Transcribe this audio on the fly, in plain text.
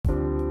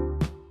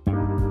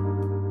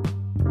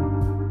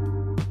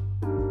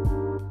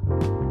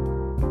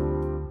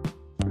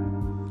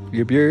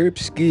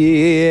Yerbski.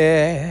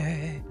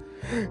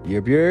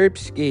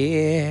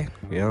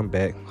 Yeah, I'm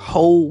back.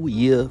 Whole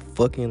year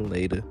fucking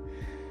later.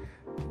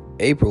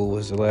 April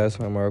was the last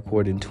time I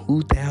recorded in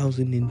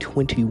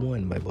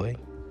 2021, my boy.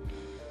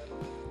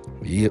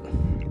 Yep,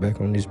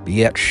 back on this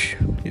bitch.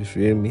 You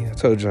feel me? I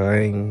told you I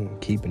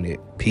ain't keeping it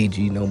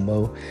PG no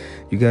more.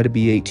 You gotta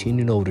be 18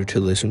 and older to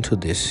listen to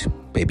this,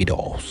 baby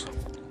dolls.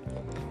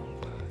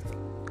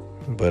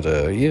 But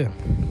yeah,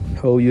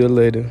 whole year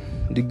later,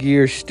 the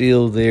gear's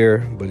still there,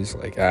 but it's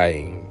like I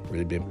ain't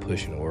really been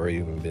pushing or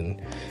even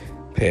been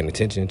paying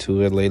attention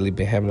to it lately.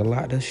 Been having a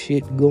lot of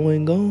shit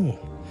going on.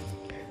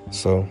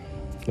 So,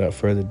 without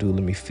further ado,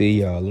 let me fill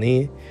y'all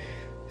in.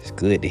 It's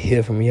good to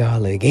hear from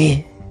y'all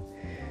again.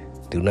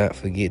 Do not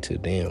forget to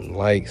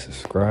like,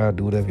 subscribe,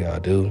 do whatever y'all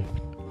do.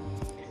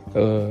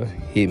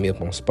 Hit me up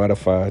on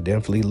Spotify.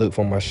 Definitely look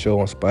for my show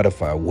on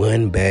Spotify.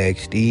 One Bag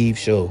Steve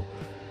Show.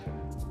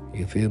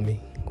 You feel me?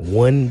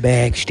 One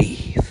Bag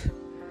Steve.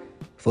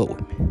 Fuck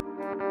with me.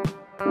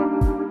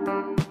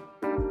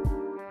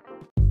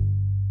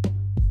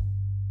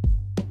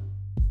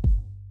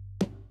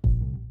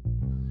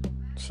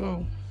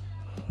 So,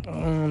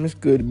 it's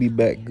good to be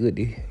back. Good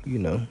to,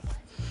 know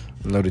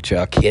that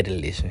y'all care to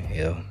listen.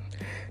 Hell,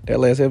 that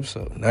last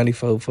episode,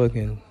 94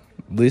 fucking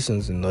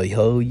listens in the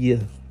whole year.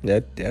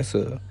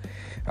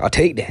 I'll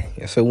take that.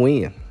 That's a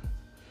win.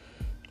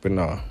 But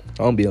nah, I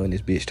don't be on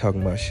this bitch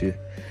talking about shit.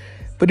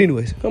 But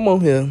anyways, I'm on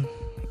here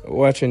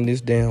watching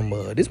this damn,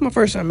 this is my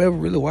first time ever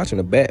really watching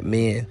a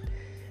Batman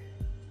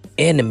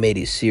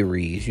animated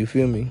series, you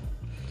feel me?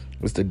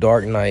 It's The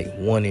Dark Knight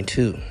 1 and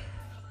 2.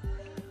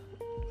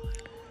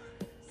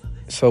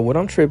 So what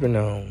I'm tripping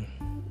on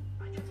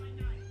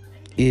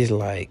is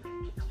like,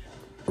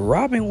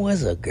 Robin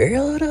was a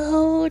girl the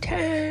whole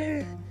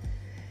time.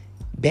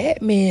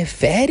 Batman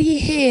fatty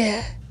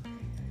hair.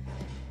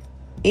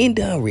 And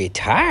done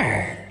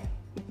retired.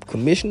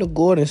 Commissioner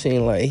Gordon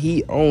seemed like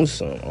he owns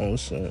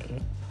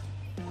something.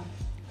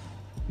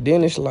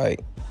 Then it's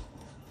like,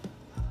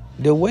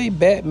 the way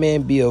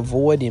Batman be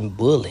avoiding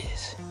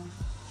bullets,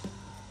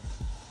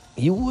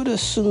 you would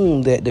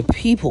assume that the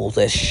people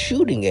that's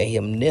shooting at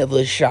him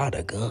never shot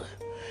a gun.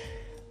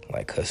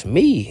 Like, cause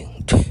me,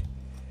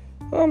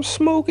 I'm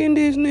smoking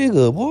this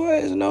nigga, boy.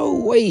 There's no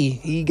way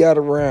he got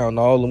around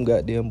all them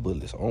goddamn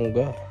bullets. Oh,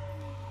 God.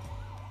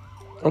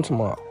 I'm talking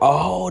about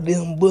all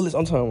them bullets.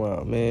 I'm talking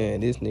about,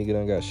 man, this nigga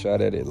done got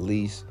shot at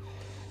least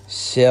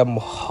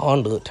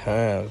 700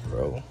 times,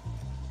 bro.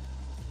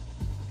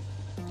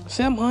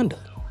 700.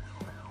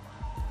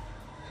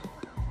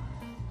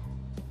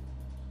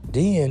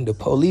 Then the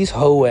police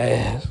hoe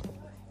ass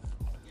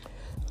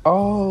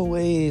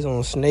always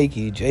on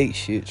Snaky Jake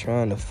shit,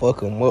 trying to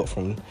fuck him up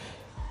from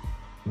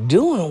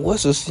doing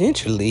what's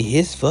essentially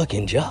his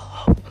fucking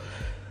job.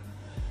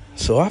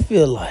 So I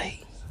feel like,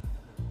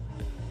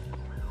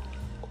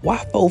 why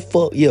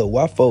fuck? You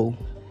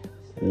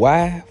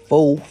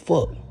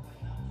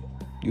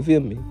feel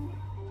me?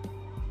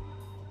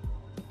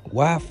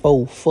 Why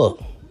fuck?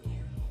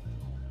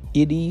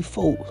 Get these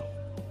folks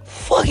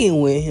fucking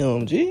with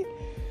him, G.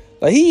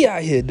 Like, he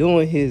out here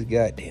doing his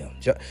goddamn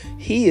job.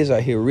 He is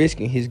out here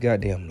risking his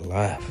goddamn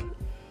life.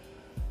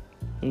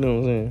 You know what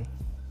I'm saying?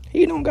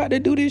 He don't got to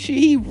do this shit.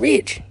 He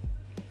rich.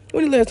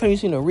 When the last time you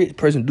seen a rich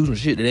person do some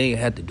shit that they ain't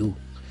have to do?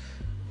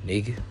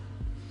 Nigga.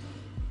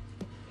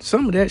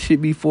 Some of that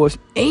shit be forced,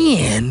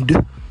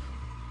 and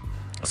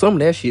some of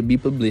that shit be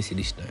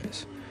publicity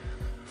stunts.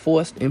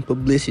 Forced and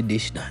publicity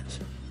stunts.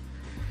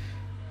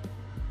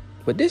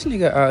 But this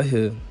nigga out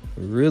here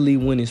really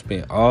went and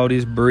spent all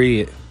this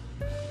bread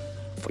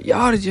for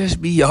y'all to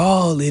just be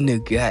all in the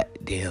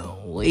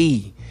goddamn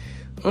way.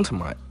 I'm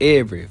talking about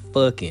every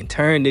fucking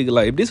turn, nigga.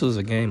 Like, if this was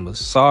a game of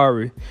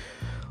Sorry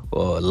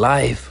or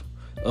Life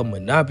or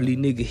Monopoly,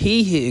 nigga,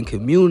 he hitting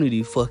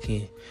community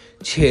fucking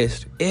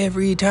chest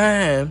every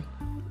time.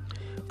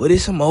 But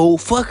it's some old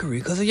fuckery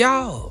because of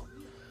y'all.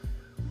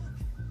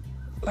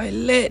 Like,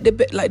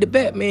 the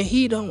Batman,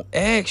 he don't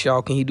ask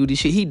y'all, can he do this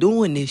shit? He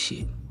doing this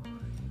shit.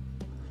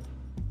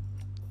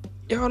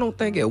 Y'all don't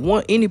think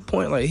at any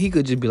point, like, he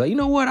could just be like, you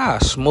know what? I'll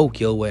smoke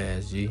your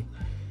ass, G.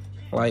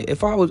 Like,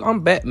 if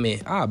I'm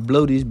Batman, I'll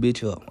blow this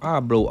bitch up.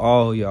 I'll blow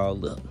all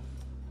y'all up.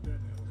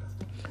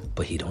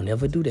 But he don't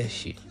ever do that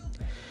shit.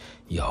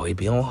 He always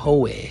be on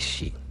hoe ass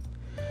shit.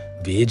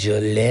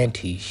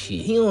 Vigilante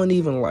shit. He don't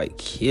even like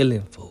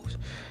killing folks.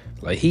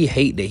 Like, he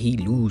hate that he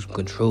lose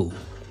control.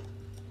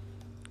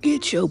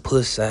 Get your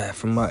pussy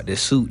from out the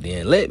suit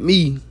then. Let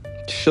me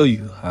show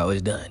you how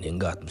it's done in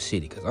Gotham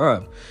City.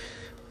 Because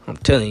I'm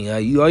telling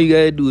you, all you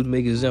gotta do is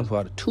make an example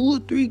out of 2 or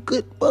 3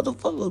 good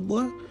motherfuckers,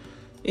 boy,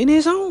 in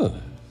his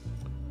own.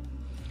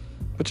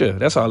 But yeah,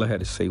 that's all I had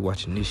to say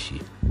watching this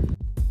shit.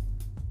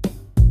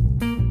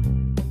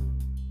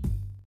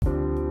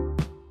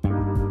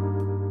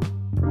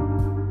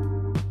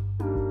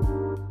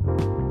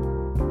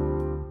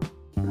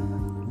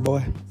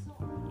 Boy,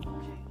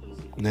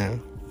 now,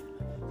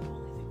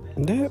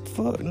 that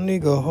fuck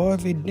nigga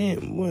Harvey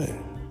Dent, boy,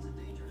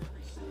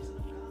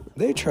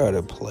 They try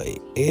to play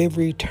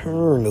every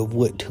turn of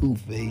what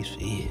Two-Face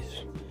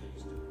is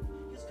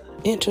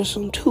into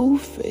some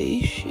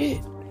Two-Face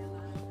shit.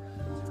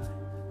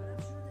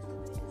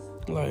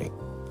 Like,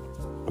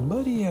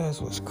 Buddy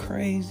ass was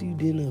crazy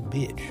than a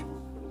bitch.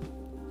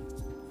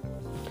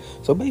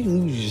 So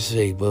basically, you just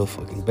say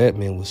motherfucking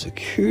Batman was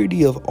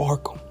security of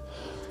Arkham.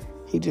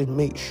 He just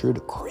made sure the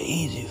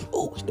crazy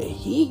folks that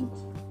he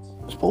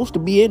was supposed to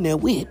be in there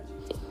with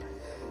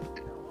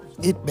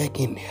get back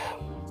in there.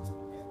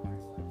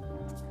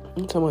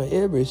 I'm talking about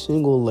every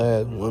single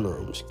last one of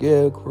them.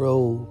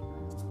 Scarecrow,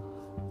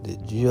 the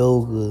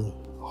Joker,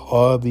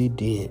 Harvey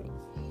Dent,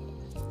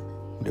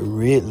 the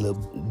Riddler,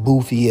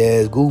 goofy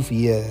ass.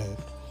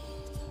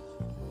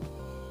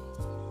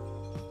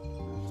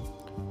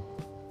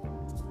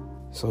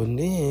 So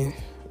then,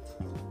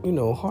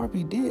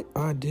 Harvey Dent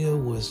idea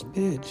was,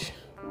 bitch,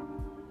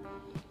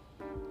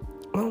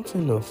 I'm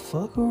finna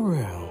fuck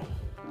around,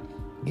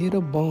 get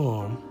a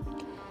bomb,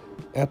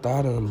 after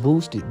I done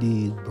boosted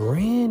these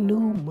brand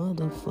new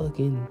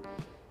motherfucking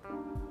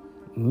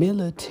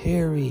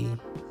military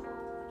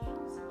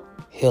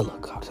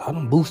helicopters. I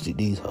done boosted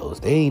these hoes.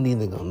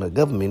 The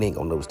government ain't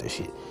gonna notice that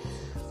shit.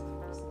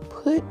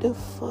 Put the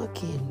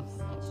fucking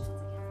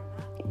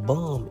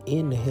bomb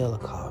in the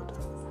helicopter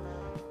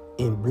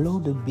and blow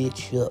the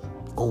bitch up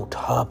on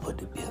top of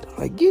the building.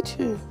 Like, get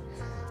you.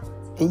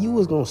 And you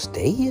was gonna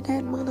stay in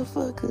that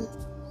motherfucker?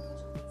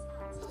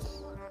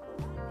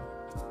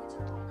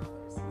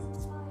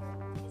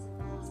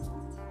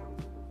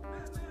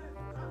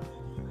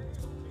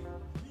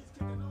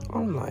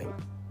 I'm like,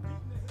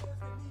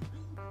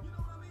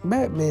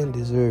 Batman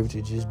deserved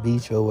to just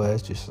beat your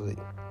ass to sleep.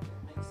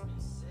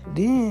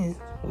 Then,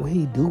 when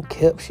he do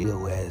capture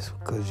your ass,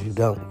 because you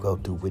don't go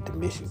through with the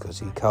mission, because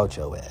he caught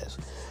your ass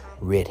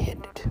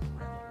red-handed.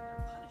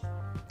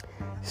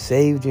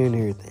 Saved you and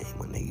everything,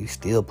 my nigga. You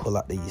still pull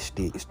out your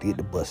stick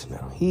the busting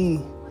out. He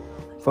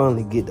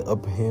finally get the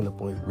upper hand up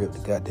on you, rip the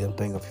goddamn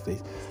thing off your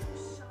face.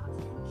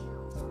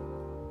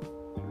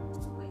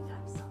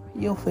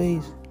 Your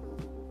face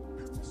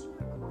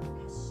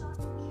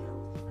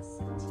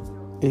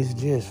is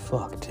just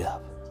fucked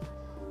up.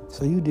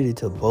 So you did it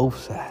to both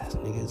sides,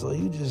 nigga. So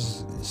you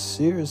just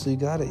seriously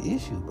got an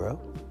issue, bro.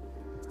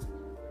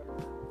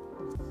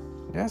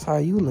 That's how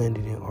you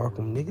landed in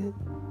Arkham, nigga.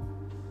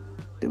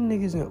 Them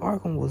niggas in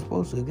Arkham was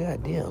supposed to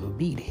goddamn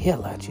beat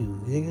hell out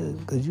you, nigga,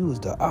 because you was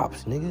the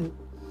ops, nigga.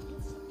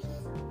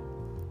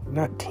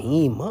 Not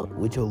team up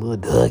with your little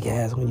dug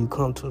ass when you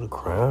come to the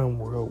crime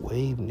world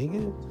wave,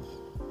 nigga.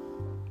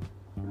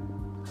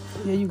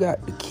 Yeah, you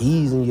got the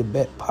keys in your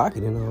back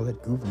pocket and all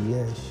that goofy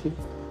ass shit.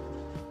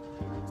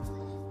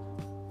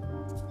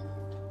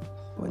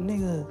 But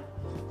nigga,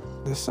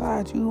 the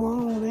side you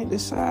on ain't the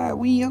side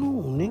we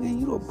on, nigga.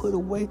 You don't put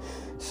away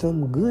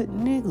some good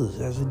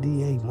niggas as a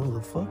DA,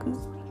 motherfucker.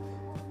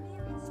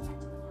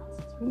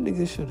 Them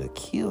niggas should have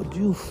killed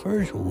you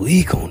first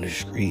week on the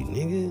street,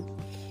 nigga.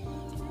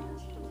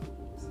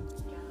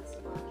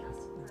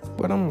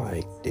 But I'm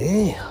like,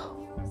 damn.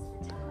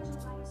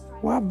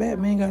 Why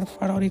Batman gotta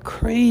fight all these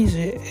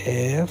crazy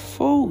ass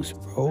folks,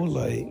 bro?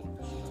 Like,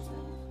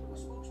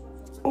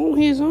 on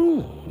his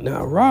own.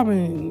 Now,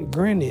 Robin,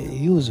 granted,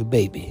 he was a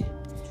baby.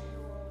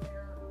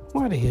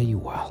 Why the hell you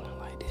wildin'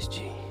 like this,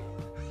 G?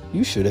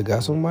 You should have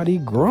got somebody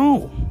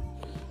grown.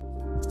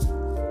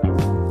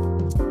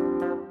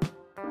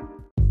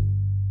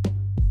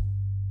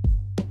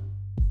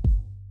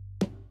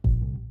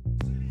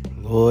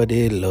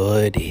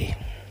 Lordy.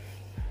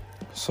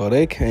 So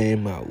they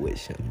came out with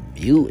some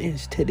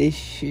mutants to this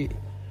shit.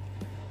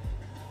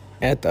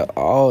 After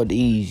all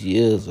these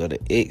years of the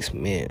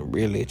X-Men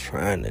really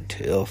trying to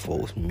tell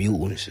folks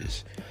mutants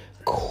is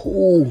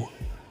cool.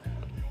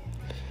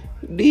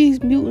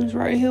 These mutants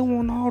right here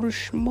want all the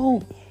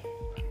smoke.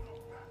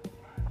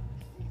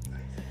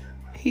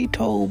 He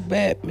told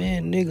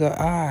Batman, nigga,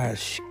 I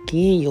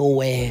skin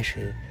your ass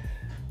and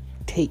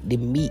take the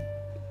meat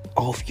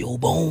off your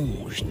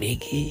bones,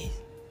 nigga.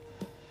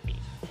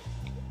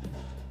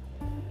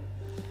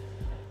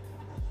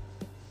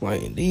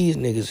 Like, these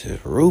niggas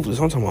is ruthless.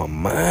 I'm talking about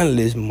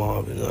mindless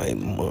mobbing, like,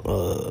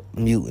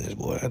 mutants,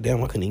 boy.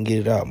 Damn, I couldn't even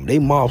get it out. They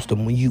mobs the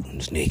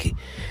mutants, nigga.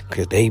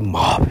 Because they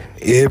mob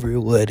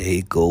everywhere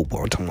they go,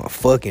 boy. I'm talking about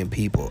fucking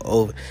people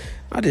over.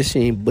 I just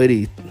seen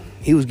Buddy,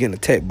 he was getting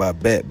attacked by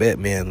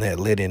Batman that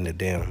let in the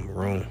damn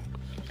room.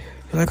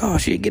 He's like, oh,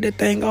 shit, get that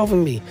thing off of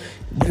me.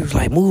 But he was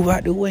like, move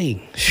out the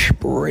way.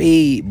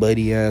 Sprayed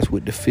Buddy ass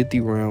with the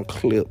 50-round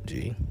clip,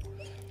 G.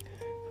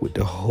 With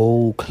the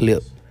whole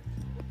clip.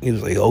 He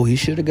was like, oh, he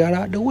should have got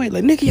out the way.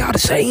 Like, nigga, y'all the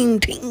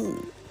same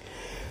team.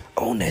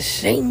 On the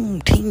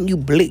same team, you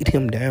blicked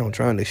him down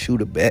trying to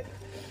shoot it back.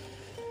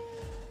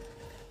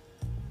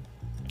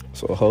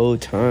 So the whole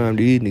time,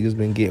 these niggas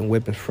been getting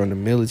weapons from the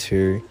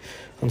military.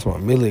 I'm talking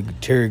about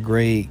military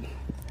grade,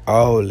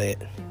 all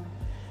that.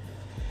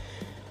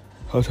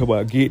 I'm talking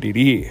about getting it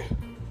in.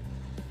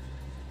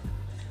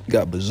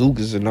 Got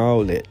bazookas and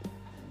all that.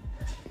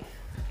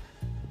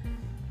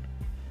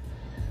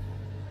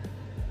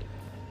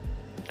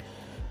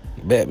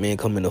 Batman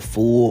come in a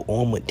full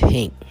armored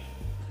tank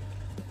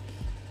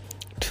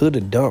to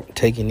the dump,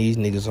 taking these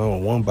niggas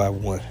on one by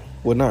one.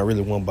 Well, not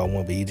really one by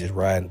one, but he just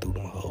riding through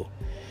them whole.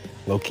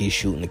 Low-key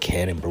shooting the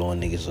cannon, blowing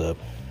niggas up.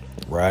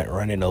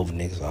 Running over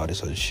niggas, all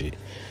this other shit.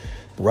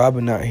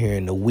 Robin out here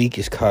in the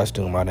weakest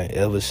costume I done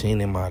ever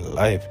seen in my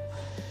life.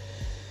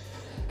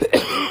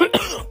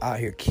 Out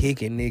here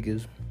kicking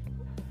niggas,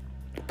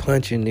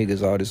 punching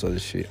niggas, all this other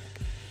shit.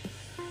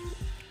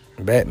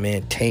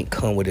 Batman tank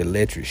come with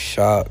electric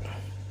shock.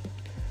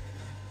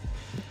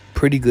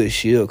 Pretty good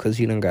shield because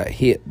he done got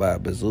hit by a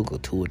bazooka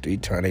 2 or 3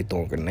 times. They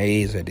throwing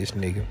grenades at this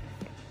nigga.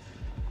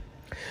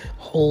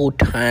 Whole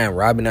time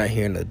Robin out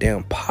here in a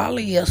damn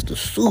polyester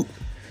suit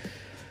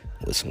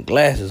with some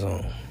glasses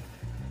on.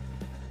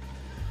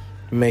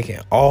 Making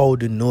all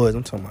the noise.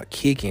 I'm talking about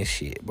kicking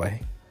shit,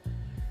 boy.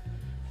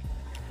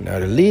 Now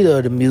the leader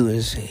of the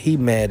mutants, he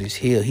mad as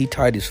hell. He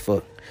tight as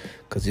fuck.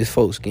 Cause his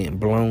folks getting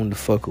blown the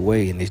fuck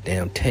away in this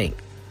damn tank.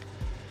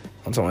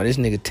 I'm talking about this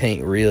nigga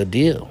tank real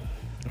deal.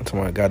 I'm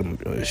talking about got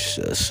a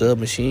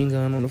submachine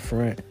gun on the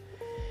front.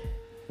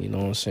 You know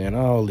what I'm saying?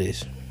 All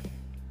this.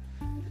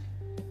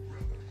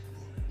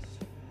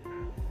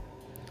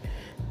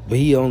 But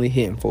he only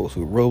hitting folks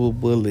with rubber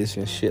bullets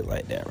and shit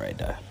like that right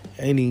there.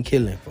 Ain't even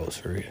killing folks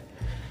for real.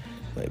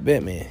 Like,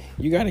 Batman,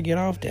 you gotta get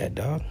off that,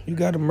 dog. You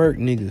gotta murk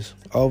niggas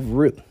off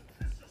rip.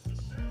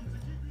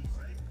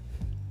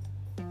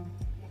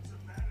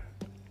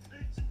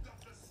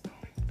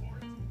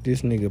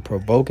 This nigga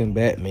provoking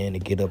Batman to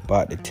get up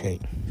out the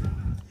tank.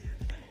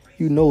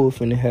 You know what's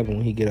finna happen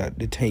when he get out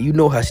the tank. You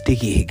know how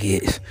sticky it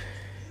gets.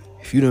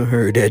 If you done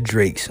heard that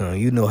Drake song,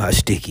 you know how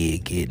sticky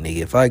it get,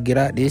 nigga. If I get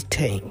out this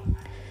tank,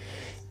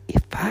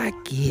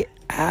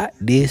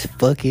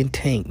 fucking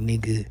tank,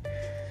 nigga,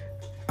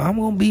 I'm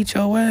gonna beat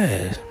your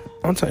ass.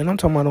 I'm talking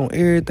about on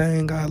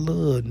everything I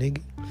love,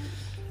 nigga.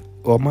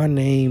 Or my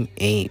name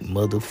ain't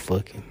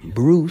motherfucking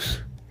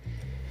Bruce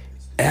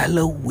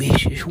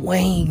Aloysius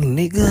Wayne,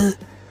 nigga.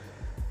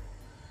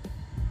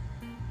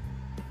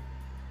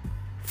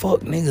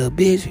 Fuck, nigga,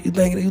 bitch.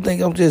 You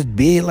think I'm just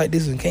big like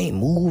this and can't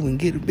move and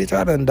get a bitch?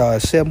 I done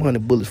died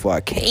 700 bullets before I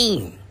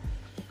came.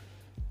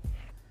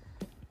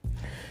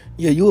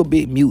 Yeah, you a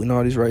big mutant,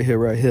 all this right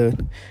here.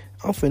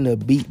 I'm finna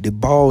beat the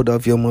bald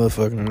off your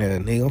motherfucking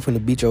ass, nigga. I'm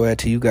finna beat your ass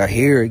till you got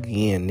hair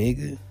again,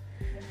 nigga.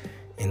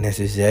 And that's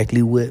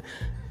exactly what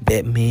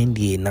Batman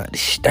did, knock the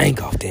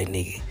stank off that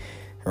nigga.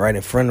 Right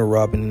in front of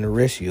Robin and the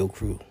rest of your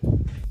crew.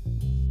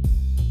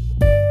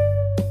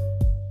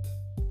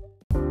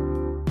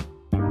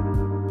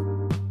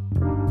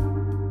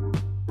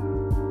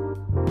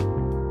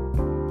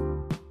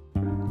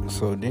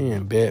 So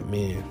then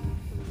Batman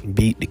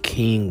beat the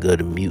king of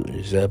the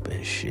mutants up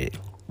and shit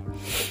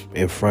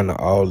in front of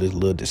all his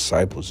little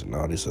disciples and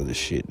all this other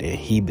shit. Then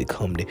he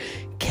become the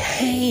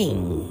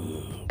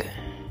king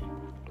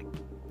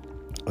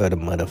of the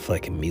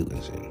motherfucking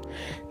mutants, and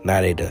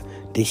now they the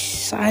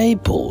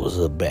disciples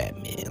of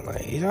Batman.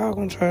 Like, y'all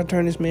gonna try to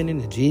turn this man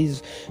into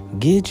Jesus?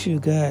 Get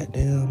your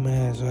goddamn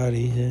ass out of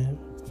here.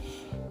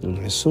 And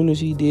as soon as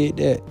he did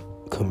that,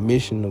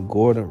 Commissioner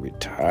Gordon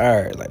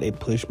retired. Like, they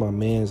pushed my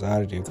mans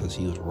out of there because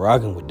he was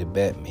rocking with the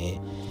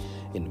Batman,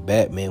 and the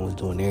Batman was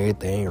doing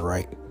everything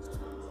right.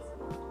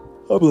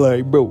 I'm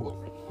like, bro,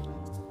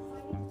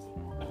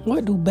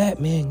 what do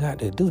Batman got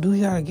to do? Do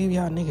he gotta give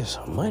y'all niggas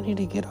some money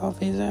to get off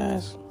his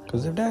ass?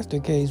 Because if that's the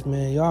case,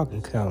 man, y'all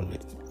can count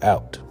it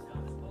out.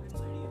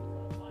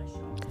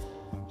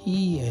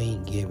 He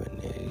ain't giving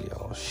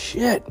y'all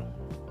shit.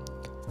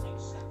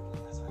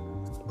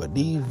 But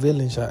these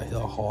villains out here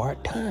a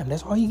hard time.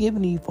 That's all he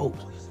giving these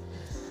folks.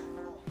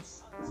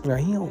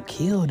 Like, he don't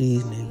kill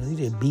these niggas. He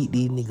just beat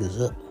these niggas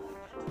up.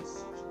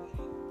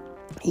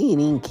 He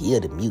ain't even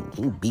kill the mutant.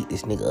 He beat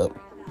this nigga up.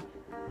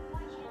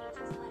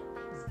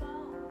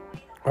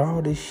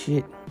 All this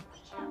shit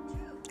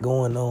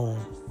going on.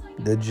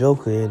 The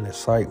Joker in the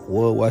psych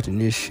ward watching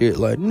this shit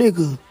like,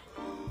 nigga,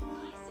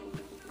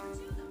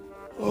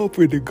 I'm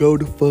finna go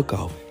the fuck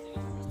off.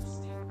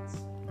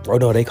 Oh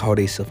no, they call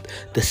themselves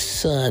the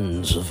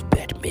Sons of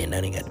Batman.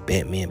 Now they got the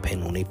Batman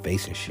paint on their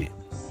face and shit.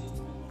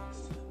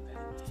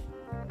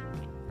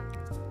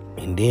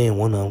 And then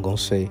one of them gonna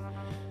say,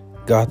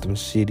 Gotham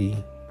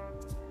City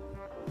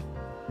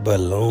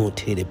belong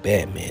to the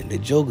Batman. The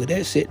Joker,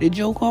 that set the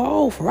Joker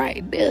off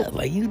right there.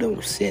 Like, you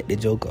don't set the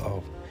Joker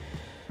off.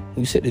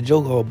 You set the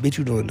Joker off, bitch,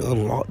 you done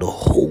unlock the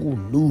whole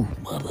new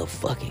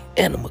motherfucking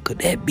animal. Cause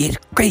that bitch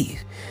crazy.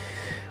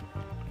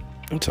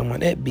 I'm talking about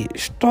that bitch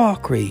star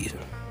crazy.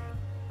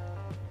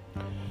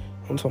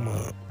 I'm talking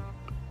about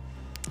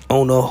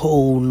on a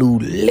whole new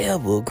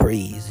level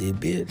crazy,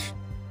 bitch.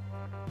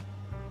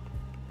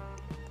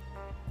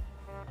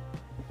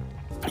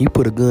 You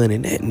put a gun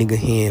in that nigga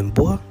hand,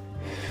 boy.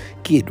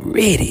 Get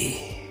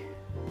ready.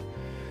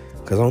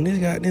 Cause on this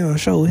goddamn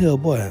show here,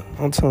 boy,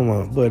 I'm talking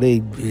about, boy,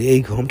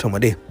 I'm talking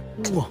about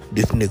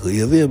this nigga,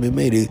 you feel me,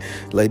 made it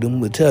like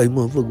them Italian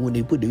motherfuckers when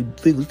they put their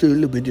fingers to the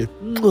lip and just,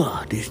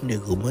 this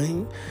nigga,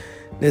 man.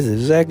 That's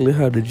exactly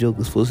how the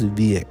Joker's supposed to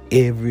be at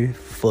every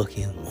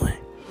fucking one.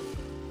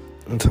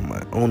 I'm talking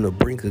about on the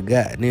brink of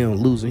goddamn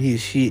losing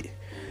his shit.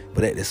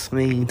 But at the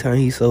same time,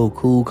 he's so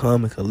cool,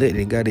 calm, and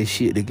collected and got his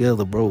shit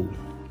together, bro.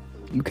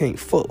 You can't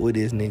fuck with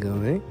this nigga,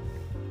 man.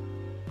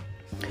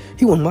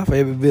 He one of my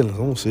favorite villains.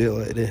 I'm gonna say it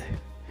like that.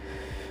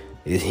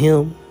 It's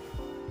him,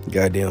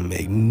 goddamn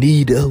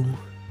Magneto.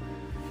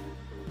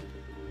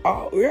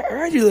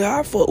 Actually,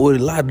 I fuck with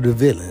a lot of the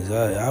villains.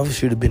 I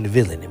should have been the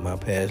villain in my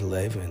past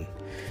life, and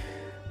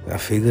I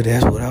figured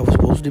that's what I was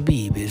supposed to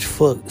be, bitch.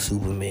 Fuck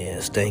Superman,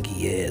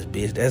 stanky ass,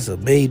 bitch. That's a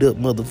made up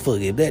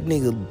motherfucker. If that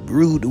nigga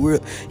ruled the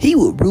world, he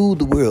would rule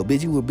the world,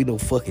 bitch. He wouldn't be no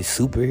fucking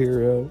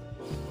superhero.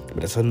 But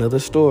that's another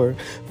story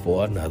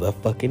for another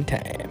fucking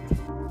time.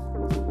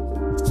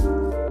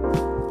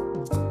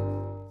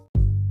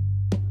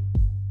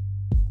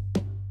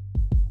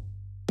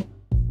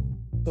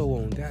 So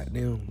on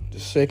goddamn the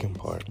second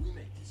part,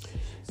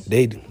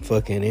 they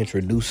fucking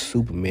introduced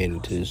Superman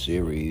into the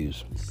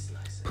series.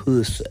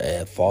 Puss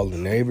ass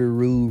following every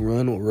rule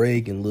Ronald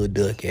Reagan little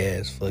duck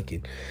ass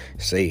fucking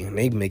saying.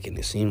 They making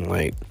it seem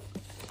like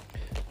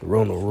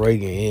Ronald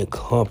Reagan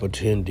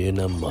incompetent in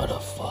a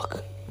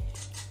motherfucker.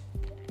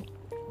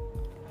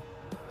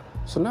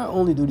 So not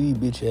only do these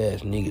bitch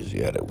ass niggas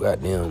gotta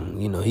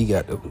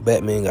goddamn,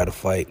 Batman gotta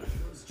fight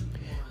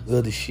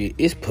other shit,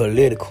 it's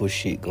political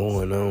shit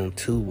going on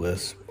too, where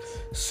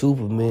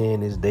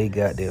Superman is they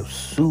goddamn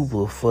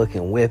super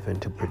fucking weapon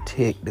to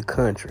protect the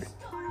country.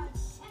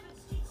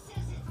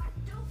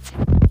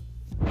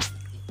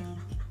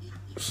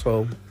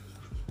 So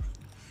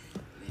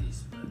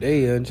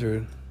they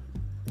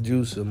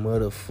introduce a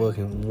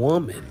motherfucking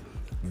woman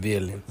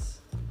villain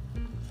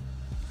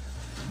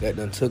that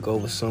done took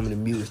over some of the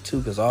mutants too,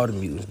 because all the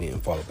mutants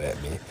didn't follow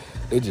Batman.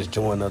 They just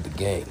joined other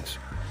gangs.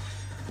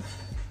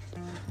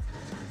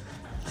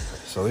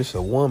 So it's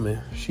a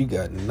woman. She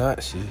got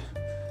Nazi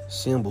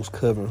symbols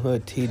covering her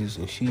titties,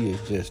 and she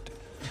is just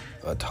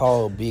a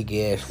tall, big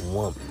ass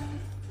woman.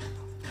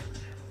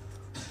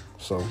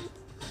 So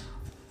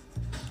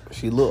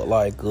she looked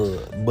like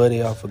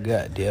Buddy off a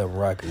goddamn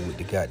rocket with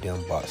the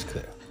goddamn box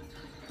cut.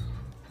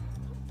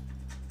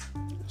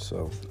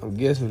 So I'm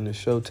guessing the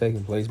show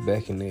taking place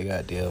back in the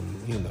goddamn,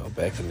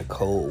 back in the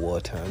Cold War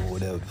time or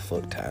whatever the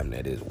fuck time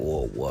that is.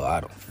 World War.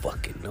 I don't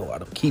fucking know. I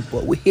don't keep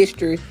up with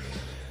history.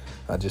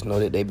 I just know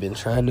that they've been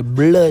trying to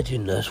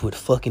bludgeon us with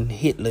fucking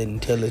Hitler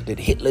and tell us that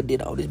Hitler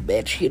did all this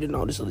bad shit and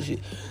all this other shit.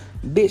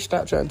 Bitch,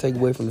 stop trying to take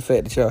away from the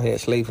fact that y'all had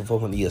slaves for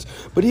 400 years.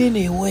 But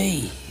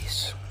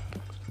anyways,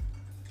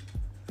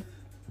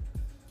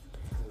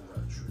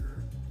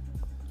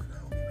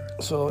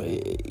 so,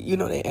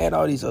 they add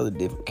all these other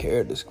different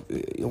characters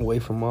away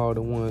from all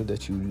the ones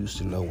that you used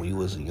to know when you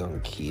was a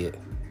young kid.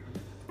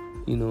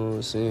 You know what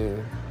I'm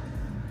saying?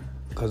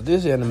 Because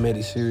this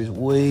animated series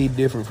way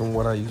different from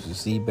what I used to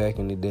see back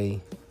in the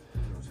day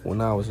when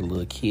I was a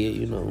little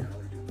kid,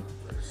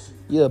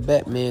 Yeah,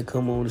 Batman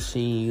come on the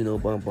scene,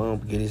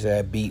 bump, get his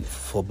ass beat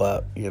for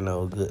about, a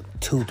good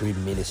 2-3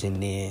 minutes,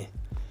 and then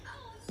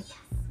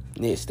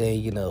next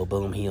thing,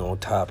 boom, he on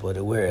top of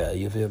the world,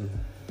 you feel me?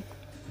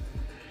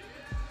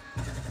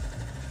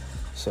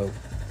 So,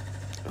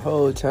 the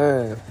whole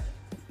time,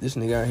 this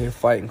nigga out here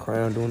fighting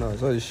crime, doing all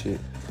this other shit.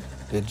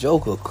 The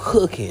Joker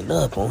cooking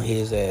up on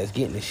his ass,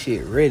 getting the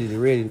shit ready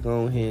to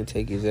go ahead and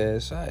take his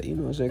ass out. You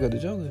know what I'm saying?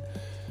 Because the Joker,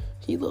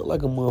 he look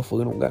like a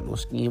motherfucker, don't got no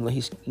scheme. Like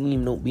his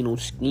scheme don't be no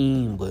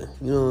scheme, but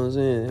you know what I'm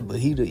saying? But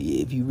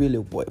if you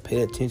really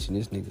pay attention,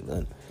 this nigga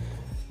done,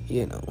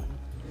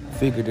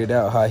 figured it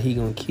out how he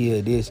gonna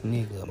kill this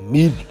nigga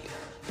immediately.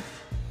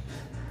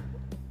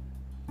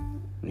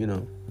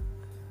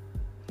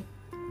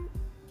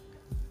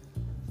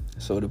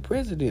 So the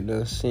president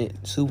done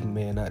sent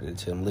Superman out there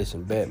to tell him,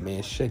 listen,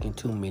 Batman's shaking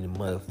too many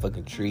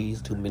motherfucking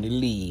trees, too many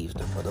leaves,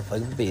 the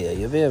motherfucking bill,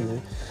 you feel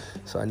me?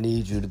 So I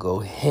need you to go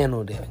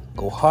handle that,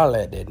 go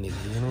holler at that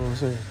nigga, you know what I'm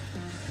saying?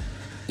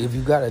 If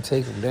you gotta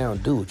take him down,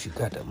 do what you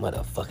got to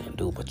motherfucking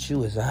do, but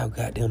you is our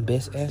goddamn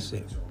best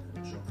asset.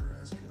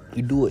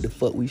 You do what the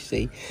fuck we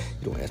say, you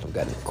don't ask no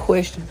goddamn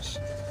questions,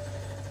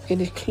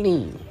 and it's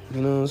clean,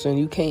 you know what I'm saying?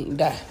 You can't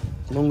die.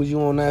 As long as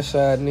you on that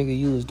side, nigga,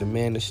 you is the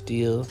man of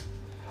steel.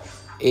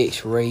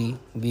 X-ray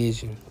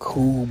vision,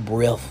 cool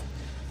breath,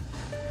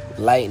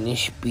 lightning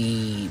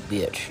speed,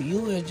 bitch.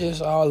 You is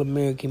just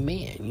all-American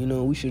man.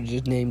 We should have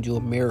just named you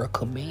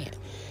America Man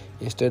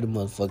instead of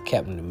motherfucking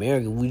Captain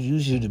America.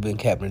 You should have been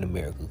Captain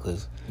America,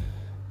 because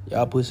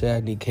y'all pussy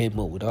ass nigga came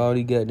up with all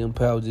these goddamn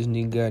powers this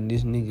nigga got, and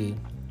this nigga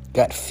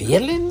got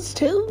feelings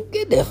too?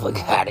 Get that fuck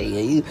out of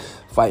here. You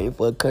fighting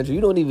for a country.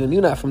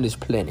 You're not from this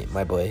planet,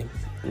 my boy.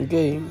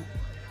 Okay?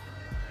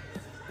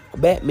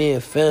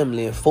 Batman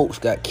family and folks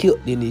got killed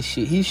in this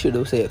shit. He should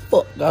have said,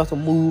 fuck,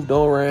 Gotham, moved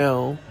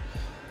around.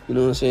 You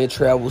know what I'm saying?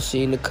 Travel,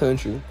 seen the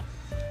country.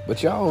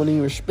 But y'all don't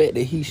even respect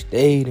that he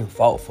stayed and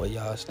fought for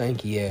y'all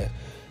stanky ass.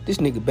 This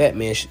nigga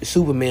Batman,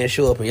 Superman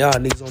show up and y'all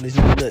niggas on this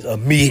nigga nuts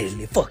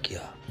immediately. Fuck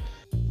y'all.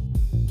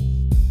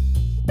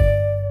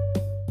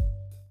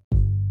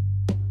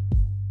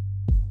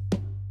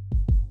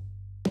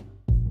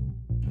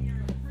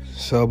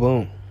 So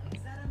boom.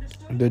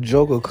 The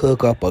Joker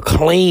cook up a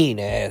clean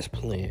ass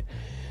plan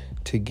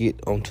to get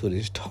onto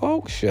this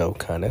talk show,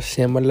 kind of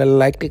similar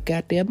like the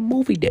goddamn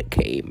movie that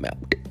came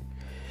out.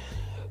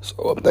 So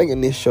I'm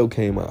thinking this show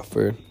came out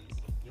first,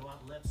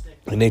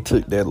 and they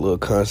took that little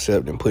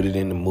concept and put it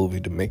in the movie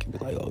to make it be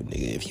like, oh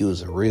nigga, if you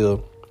was a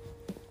real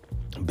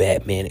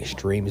Batman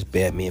extremist,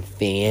 Batman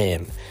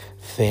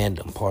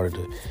fandom, part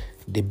of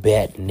the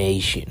Bat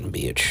Nation,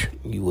 bitch,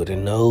 you would have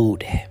known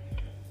that.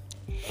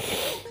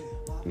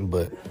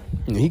 But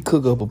he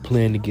cook up a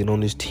plan to get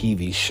on this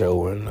TV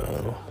show, and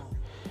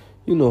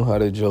you know how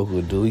the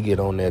Joker do. He get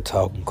on there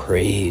talking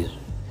crazy,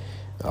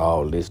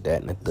 all this,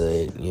 that, and the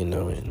third, you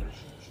know, and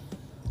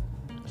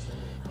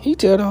he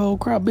tell the whole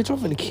crowd, bitch, I'm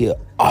finna kill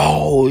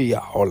all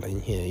y'all in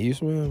here. You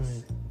smell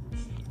me?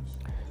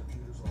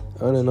 I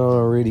done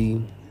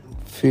already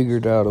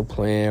figured out a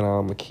plan.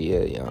 I'ma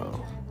kill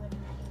y'all.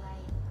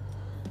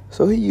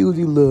 So he used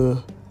these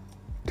little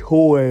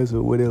toys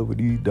or whatever,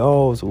 these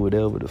dolls or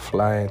whatever, to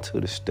fly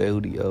into the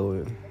studio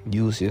and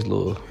use his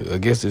little, I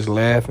guess, this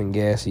laughing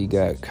gas he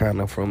got kind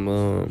of from,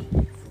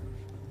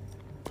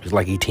 it's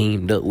like he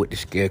teamed up with the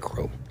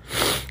Scarecrow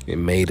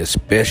and made a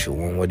special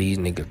one where these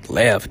niggas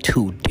laugh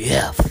to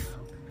death.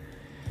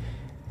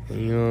 You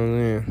know what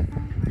I'm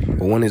saying?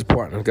 But when his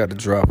partners got the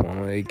drop on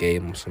him, they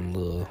gave him some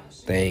little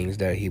things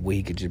that where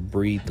he could just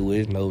breathe through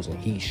his nose and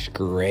he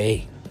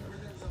screamed.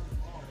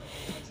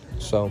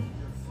 So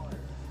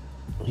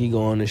he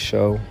go on the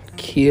show,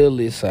 kill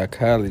this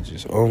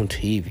psychologist on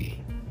TV.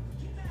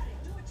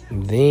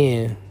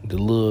 Then the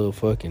little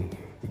fucking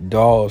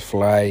dolls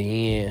fly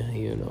in,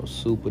 you know,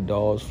 super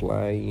dolls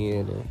fly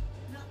in and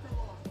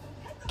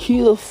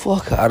kill the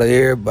fuck out of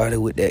everybody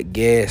with that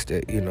gas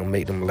that, you know,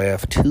 make them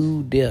laugh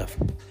to death.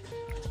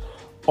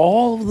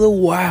 All the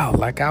while,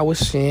 like I was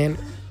saying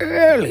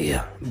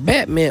earlier,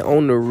 Batman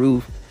on the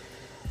roof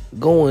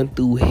going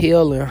through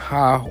hell and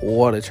high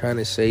water trying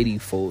to save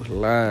these folks'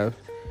 lives.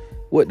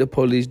 What the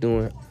police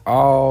doing?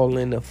 All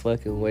in the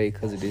fucking way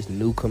because of this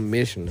new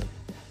commissioner.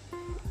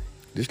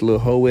 This little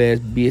hoe-ass,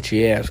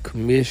 bitch-ass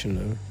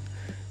commissioner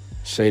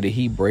say that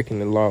he breaking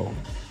the law.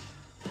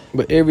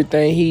 But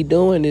everything he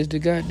doing is to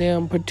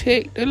goddamn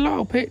protect the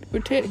law,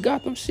 protect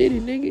Gotham City,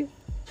 nigga.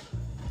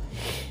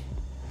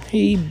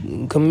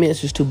 He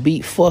commences to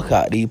beat fuck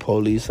out these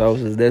police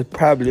officers. That's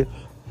probably,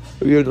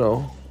 you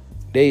know,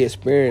 they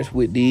experience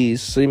with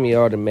these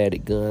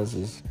semi-automatic guns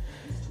is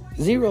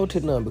 0 to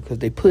none because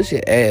they push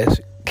your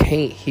ass,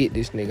 can't hit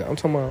this nigga. I'm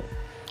talking about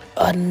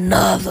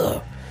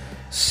another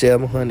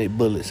 700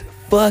 bullets.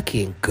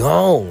 Fucking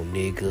gone,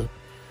 nigga.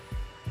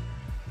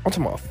 I'm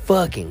talking about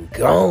fucking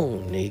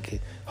gone, nigga.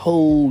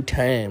 Whole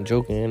time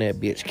joking in that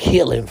bitch,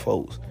 killing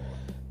folks.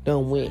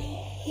 Done went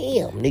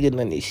ham, nigga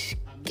done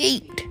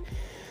escaped.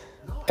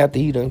 After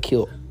he done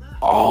killed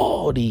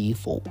all these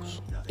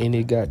folks in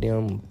his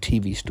goddamn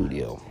TV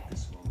studio.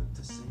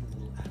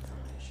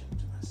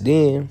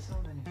 Then,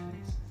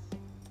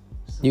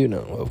 you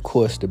know, of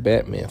course, the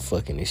Batman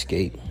fucking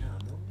escaped.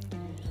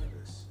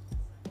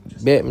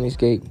 Batman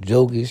escaped,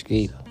 Joker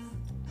escaped.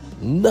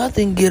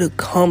 Nothing get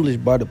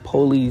accomplished by the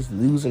police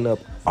losing up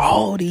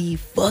all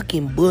these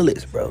fucking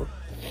bullets, bro.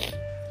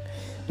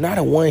 Not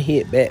a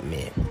one-hit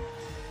Batman.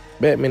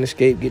 Batman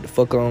escaped, get the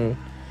fuck on.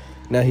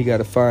 Now he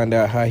gotta find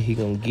out how he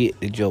gonna get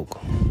the Joker.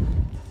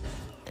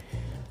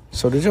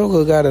 So the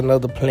Joker got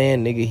another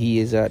plan, nigga. He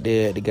is out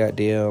there at the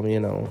goddamn, you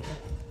know,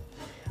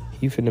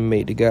 he finna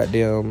make the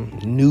goddamn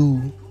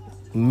new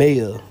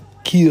mayor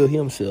kill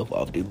himself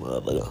off this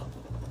motherfucker.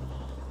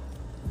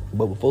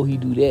 But before he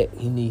do that,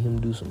 he need him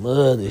to do some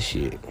other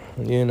shit,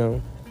 you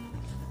know.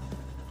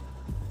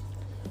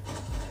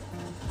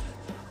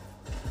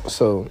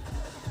 So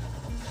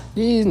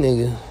these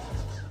niggas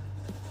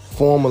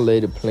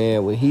formulated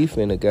plan where he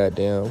finna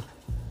goddamn,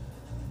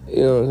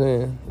 you know what I'm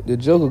saying? The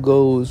Joker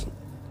goes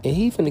and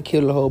he finna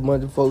kill a whole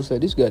bunch of folks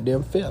that this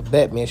goddamn fair.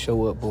 Batman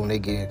show up, boom, they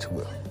get into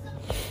it.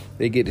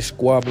 They get the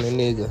squabbling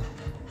nigga.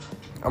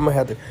 I'm gonna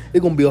have to,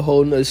 it's gonna be a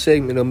whole nother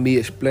segment of me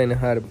explaining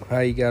how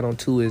he got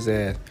onto his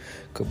ass.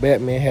 Cause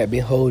Batman had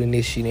been holding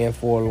this shit in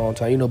for a long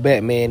time. You know,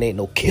 Batman ain't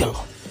no killer.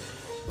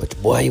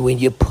 But boy, when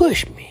you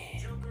push me.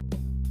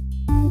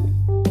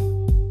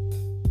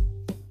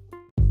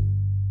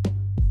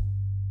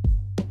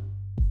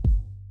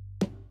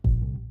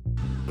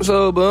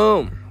 So,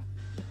 boom.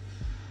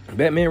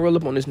 Batman roll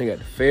up on this nigga at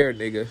the fair,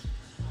 nigga.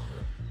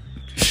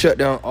 Shut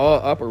down all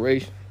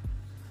operations.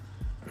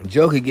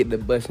 Joker get the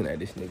busting at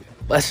this nigga.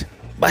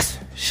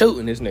 Busting,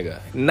 shooting this nigga.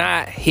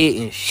 Not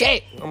hitting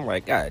shit. I'm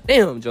like, God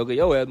damn, Joker,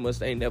 your ass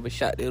must ain't never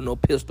shot there no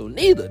pistol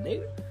neither,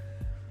 nigga.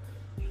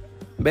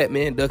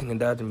 Batman ducking and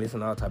dodging,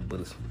 missing all type of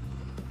bullets.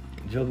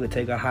 Joker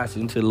take a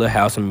hostage into the little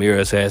house and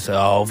mirrors as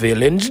all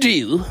villains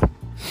do.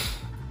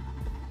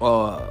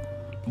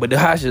 But the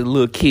hostage is a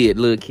little kid,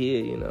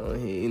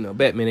 you know.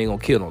 Batman ain't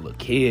gonna kill no little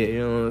kid, you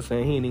know what I'm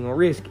saying? He ain't even gonna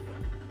risk it.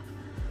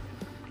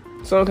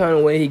 Some kind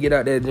of way he get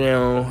out that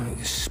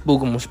jam,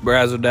 spook him,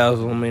 brazzle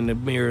dazzle him in the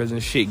mirrors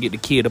and shit, get the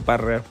kid up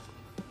out of there.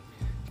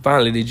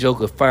 Finally, the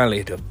Joker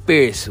the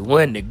first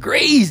one to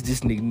graze this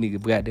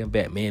nigga goddamn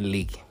Batman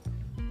leaking.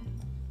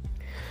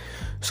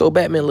 So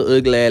Batman look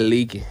ugly ass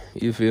leaking,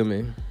 you feel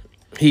me?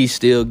 He's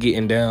still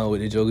getting down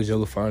with the Joker.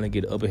 Joker finally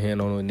get the upper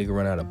hand on him. Nigga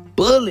run out of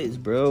bullets,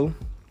 bro.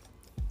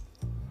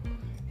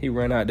 He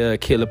ran out there,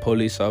 kill a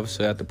police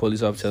officer after the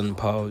police officer telling him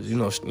pause. You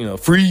know,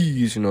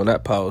 freeze. You know,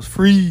 not pause,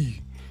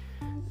 free.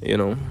 You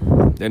know,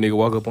 that nigga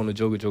walk up on the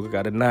Joker. Joker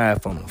got a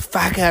knife on him.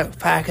 Fuck up.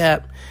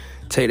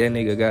 Take that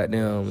nigga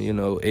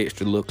goddamn,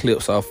 extra little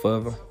clips off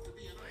of him.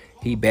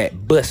 He back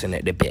busting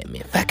at the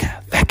Batman. Fuck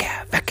up.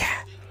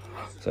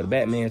 So the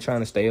Batman trying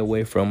to stay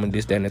away from him.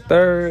 This, that, and the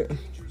third.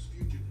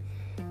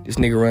 This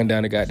nigga run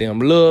down the goddamn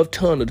love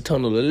tunnel, the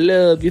tunnel of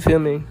love, you feel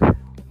me?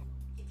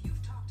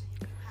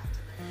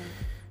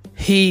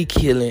 He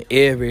killing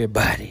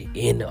everybody.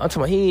 I'm talking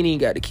about he ain't even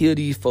got to kill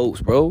these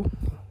folks, bro.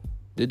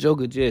 The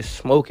Joker just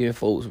smoking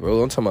folks,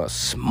 bro. I'm talking about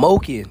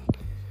smoking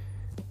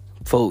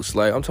folks.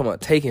 Like, I'm talking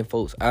about taking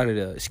folks out of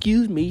there.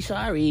 Excuse me,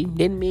 sorry,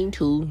 didn't mean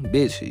to.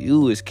 Bitch,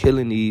 you is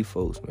killing these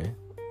folks, man.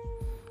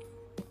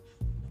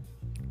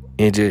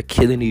 And just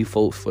killing these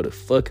folks for the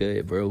fuck of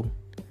it, bro.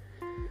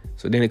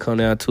 So then it come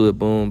down to it,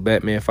 boom,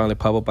 Batman finally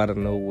pop up out of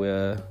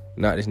nowhere,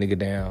 knock this nigga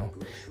down.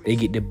 They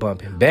get the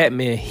bumping.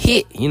 Batman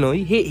hit, he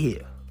hit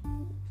here.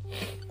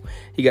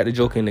 He got the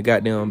Joker in the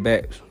goddamn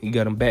back. He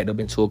got him backed up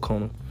into a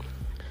corner.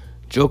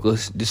 Joker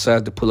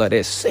decides to pull out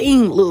that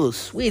same little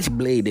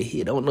switchblade that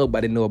he don't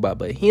nobody know about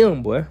but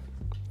him, boy.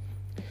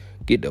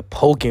 Get the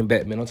poking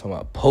Batman. I'm talking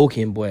about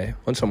poking, boy.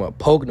 I'm talking about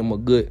poking him a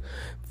good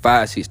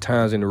 5-6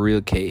 times in the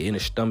real cage, in the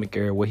stomach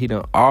area where he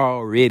done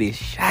already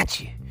shot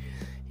you.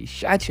 He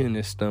shot you in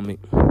the stomach.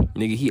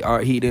 Nigga,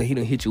 he done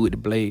hit you with the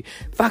blade.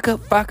 Fuck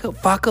up. I'm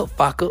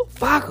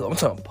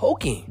talking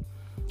poking.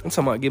 I'm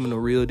talking about giving a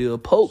real deal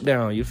poke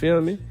down, you feel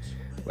me?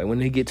 Like when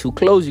they get too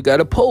close, you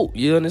gotta poke,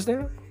 you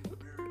understand?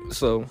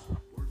 So,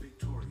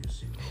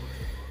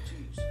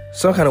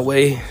 some kind of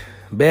way,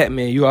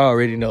 Batman, you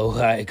already know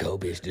how it go,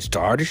 bitch. To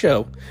start the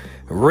show,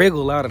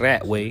 wriggle out of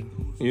that way,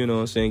 you know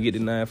what I'm saying? Get the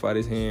knife out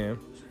his hand.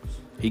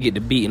 He get the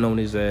beating on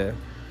his ass.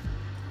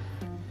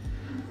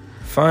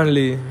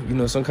 Finally,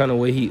 some kind of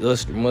way he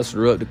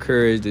muster up the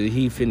courage that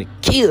he finna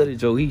kill the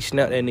Joker. He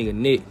snapped that nigga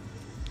neck.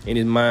 In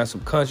his mind,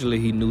 subconsciously,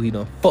 he knew he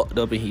done fucked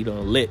up and he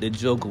done let the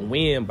Joker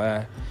win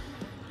by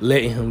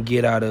letting him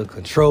get out of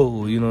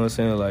control. You know what I'm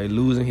saying? Like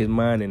losing his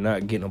mind and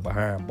not getting him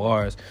behind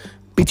bars.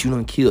 Bitch, you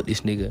done killed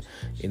this nigga.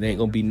 It ain't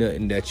gonna be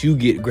nothing that you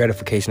get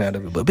gratification out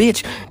of it. But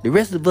bitch, the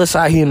rest of us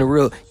out here in the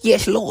real,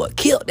 yes, Lord,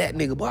 killed that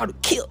nigga. Boy, I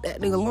would've killed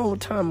that nigga a long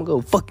time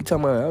ago. Fuck you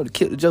talking about? I would've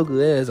killed the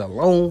Joker ass a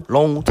long,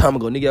 long time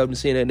ago. Nigga, I've been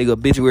seeing that nigga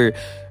obituary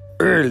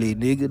early,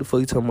 nigga. The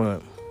fuck you talking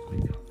about?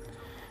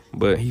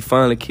 But he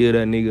finally killed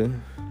that nigga.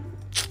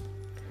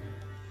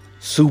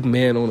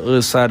 Superman on the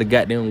other side of the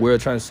goddamn world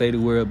trying to save the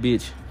world,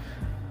 bitch.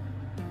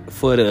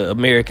 For the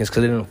Americans,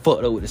 because they done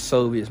fucked up with the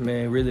Soviets,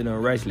 man. Really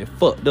done rightly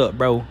fucked up,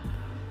 bro.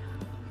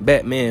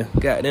 Batman,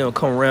 goddamn,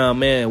 come around,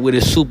 man, with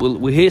his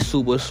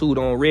super suit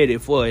on ready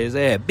for his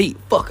ass. Beat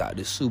fuck out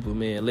this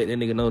Superman. Let that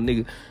nigga know,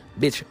 nigga,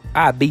 bitch,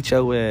 I beat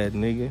your ass,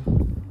 nigga.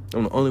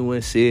 I'm the only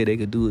one said they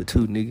could do it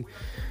too, nigga.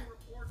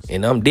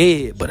 And I'm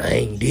dead, but I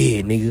ain't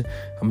dead, nigga.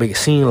 I make it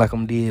seem like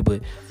I'm dead,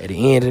 but at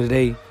the end of the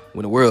day,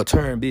 when the world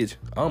turn, bitch,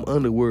 I'm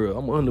underworld.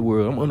 I'm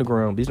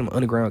underground, bitch. I'm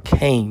underground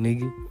king,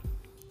 nigga.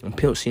 I'm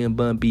Pimp C and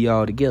Bun B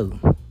all together.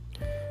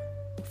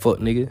 Fuck,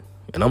 nigga.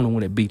 And I'm the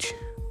one that beat you.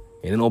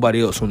 And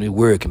nobody else on this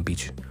world can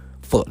beat you.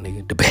 Fuck,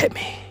 nigga. The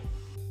Batman.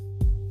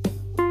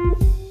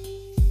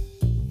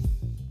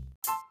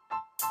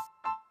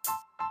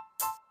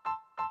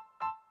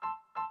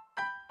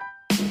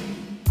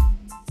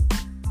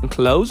 In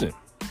closing,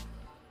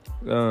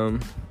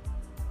 I'm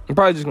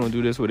probably just gonna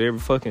do this with every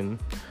fucking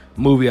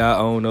movie I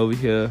own over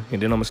here,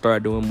 and then I'm gonna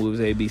start doing movies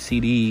A, B,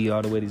 C, D,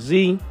 all the way to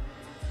Z.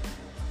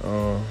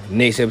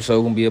 Next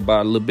episode gonna be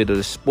about a little bit of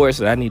the sports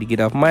that I need to get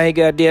off my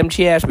goddamn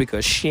chest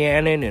because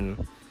Shannon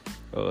and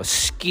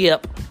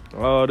Skip,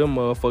 all them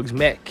motherfuckers,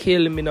 Matt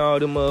killing me and all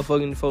them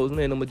motherfucking folks,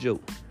 man, them a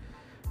joke.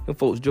 Them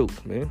folks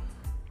jokes, man.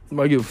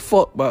 Nobody give a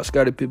fuck about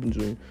Scottie Pippen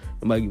Jr.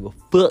 Nobody give a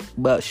fuck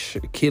about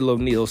Shaquille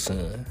O'Neal's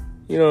son.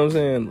 You know what I'm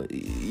saying?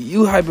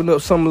 You hyping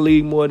up Summer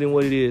League more than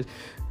what it is.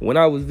 When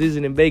I was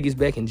visiting Vegas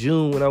back in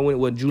July,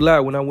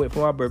 when I went for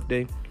my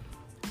birthday,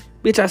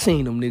 bitch, I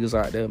seen them niggas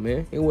out there,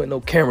 man. There wasn't no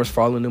cameras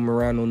following them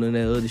around on none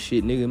of that other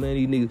shit, nigga, man.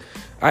 These niggas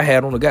I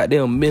had on the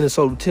goddamn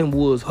Minnesota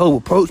Timberwolves hoe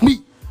approach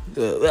me.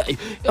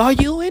 Are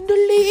you in the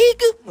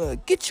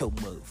league? Get your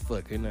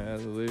motherfucking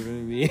ass away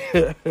from me.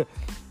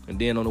 And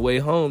then on the way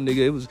home, nigga,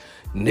 it was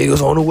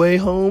niggas on the way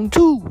home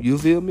too. You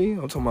feel me?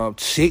 I'm talking about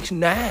 6'9",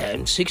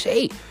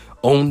 6'8".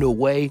 On the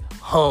way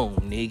home,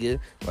 nigga.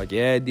 Like,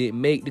 yeah, I didn't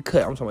make the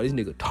cut. I'm talking about this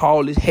nigga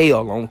tall as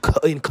hell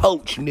in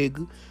coach,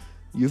 nigga.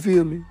 You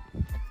feel me?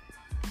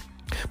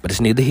 But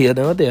it's neither here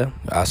nor there.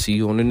 I'll see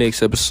you on the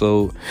next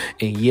episode.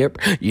 And yep,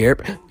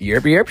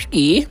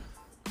 ski.